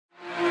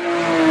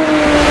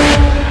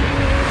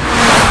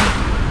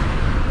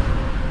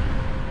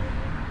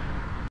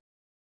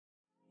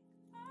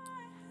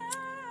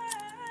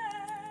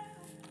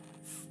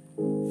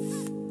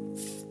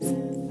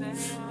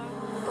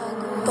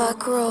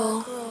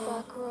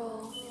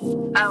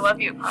I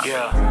love you, Pop.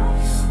 Yeah.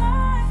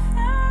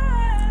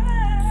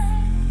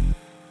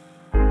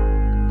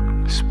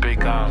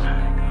 Speak on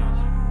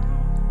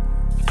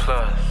it.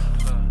 Plus.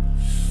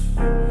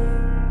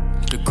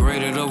 The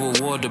greater the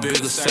reward, the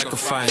bigger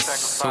sacrifice.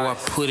 So I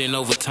put in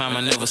overtime,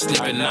 I never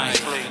sleep at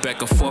night.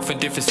 Back and forth in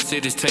different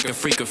cities, taking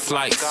freaking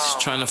flights.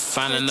 Trying to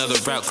find another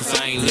route, cause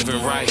I ain't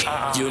living right.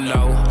 You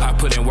know, I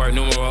put in work,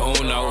 numero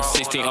uno.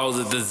 16 O's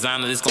a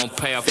designer, this gon'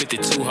 pay off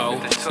 52 ho.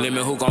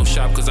 Limit who gon'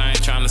 shop, cause I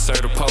ain't trying to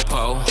serve the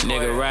popo.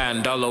 Nigga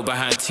riding dolo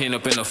behind 10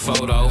 up in a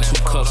photo.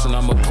 2 cups and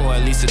I'ma pour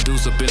at least a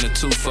deuce up in a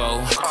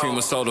 2-fold. Cream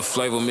of soda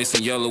flavor,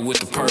 mixing yellow with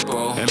the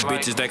purple. And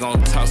bitches, they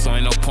gon' talk, so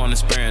ain't no point in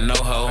sparing no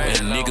hoe.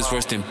 And niggas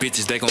worse than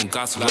bitches, they gon'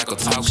 gossip like a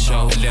talk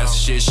show. And that's a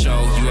shit show,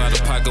 you out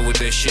of pocket with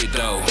that shit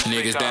though.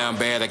 Niggas down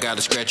bad, I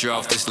gotta scratch you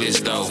off this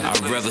list though.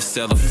 I'd rather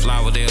sell a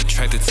flower, they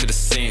attracted to the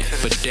scent.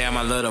 But damn,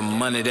 I love the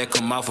money that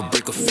come off a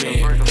brick of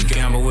fence.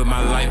 Gamble with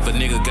my life, but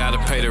nigga gotta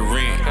pay the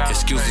rent.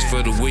 Excuses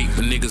for the weak,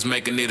 but niggas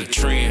making it a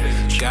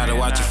trend. Gotta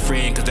watch your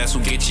friend, cause that's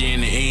who get you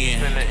in the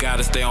end.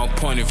 Gotta stay on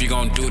point if you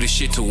gon' do this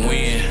shit to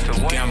win.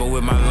 Gamble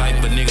with my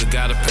life, but nigga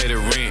gotta pay the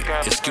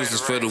rent.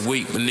 Excuses for the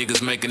weak, but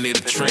niggas making it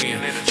a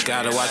trend.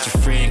 Gotta watch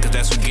your friend, cause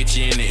that's who get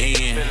you in the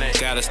end.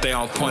 Gotta stay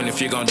on point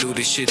if you gon' do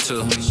this shit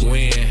to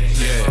win.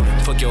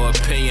 Yeah, fuck your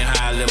opinion,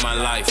 how I live my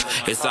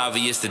life. It's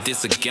obvious that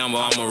this a gamble,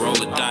 I'ma roll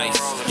the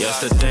dice.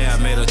 Yesterday I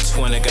made a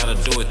 20, gotta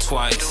do it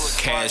twice.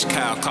 Cash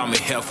cow, call me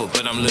helpful,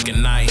 but I'm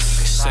looking nice.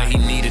 Say he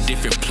need a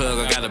different plug,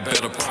 I got a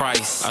better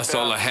price. I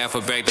sold a half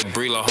a bag to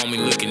Brilo, homie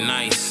looking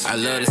nice. I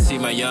love to see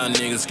my young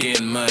niggas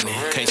getting money.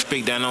 Can't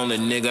speak down on the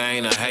nigga,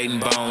 ain't a hating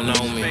bone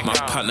on me. My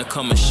partner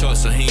coming short,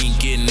 so he ain't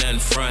getting nothing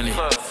from it.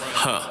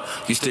 Huh,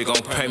 you still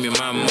gon' pay me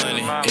my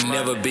money. It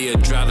never be a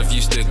drought if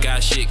you still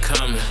got shit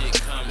coming.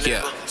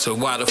 Yeah, so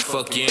why the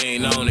fuck you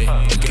ain't on it?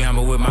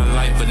 Gamble with my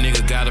life, but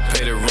nigga gotta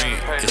pay the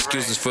rent.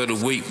 Excuses for the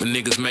weak, but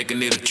niggas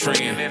making it a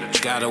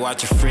trend. Gotta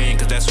watch your friend,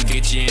 cause that's what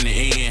get you in the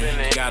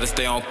end. Gotta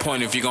stay on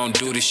point if you gon'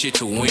 do this shit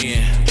to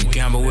win.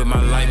 Gamble with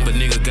my life, but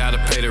nigga gotta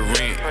pay the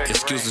rent.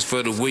 Excuses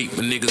for the weak,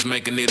 but niggas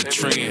making it a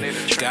trend.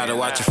 Gotta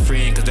watch your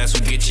friend, cause that's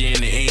what get you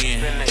in the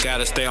end.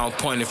 Gotta stay on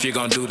point if you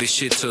gon' do this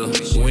shit to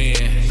win.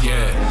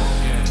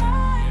 Yeah.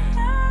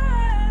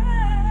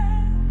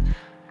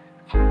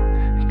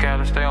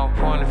 Gotta stay on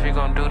point if you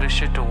gon' do this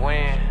shit to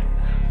win.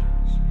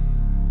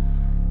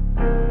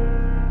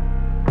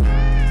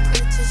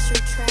 Purchase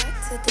your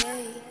track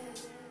today.